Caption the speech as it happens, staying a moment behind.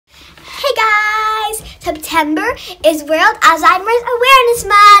September is World Alzheimer's Awareness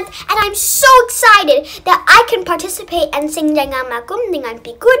Month, and I'm so excited that I can participate and sing Jangan Maklum Dengan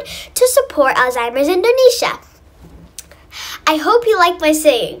Pikun to support Alzheimer's Indonesia. I hope you like my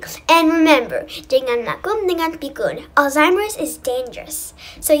singing. And remember, Jangan Maklum Dengan Pikun, Alzheimer's is dangerous,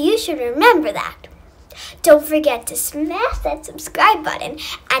 so you should remember that. Don't forget to smash that subscribe button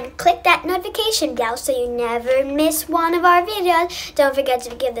and click that notification bell so you never miss one of our videos. Don't forget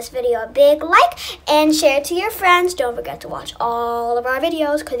to give this video a big like and share it to your friends. Don't forget to watch all of our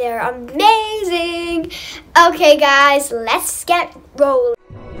videos because they're amazing. Okay guys, let's get rolling.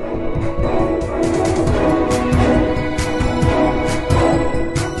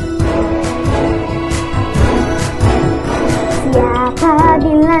 Siapa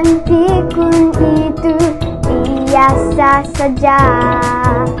bilang pikun itu biasa saja?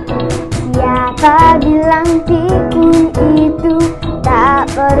 Siapa bilang pikun itu tak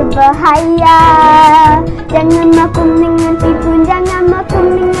berbahaya? Jangan maklum dengan pikun, jangan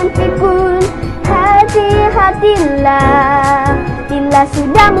maklum dengan pikun. Hati-hatilah, bila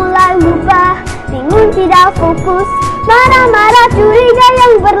sudah mulai lupa, bingung tidak fokus, marah-marah curiga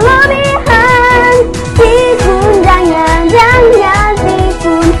yang berlebihan.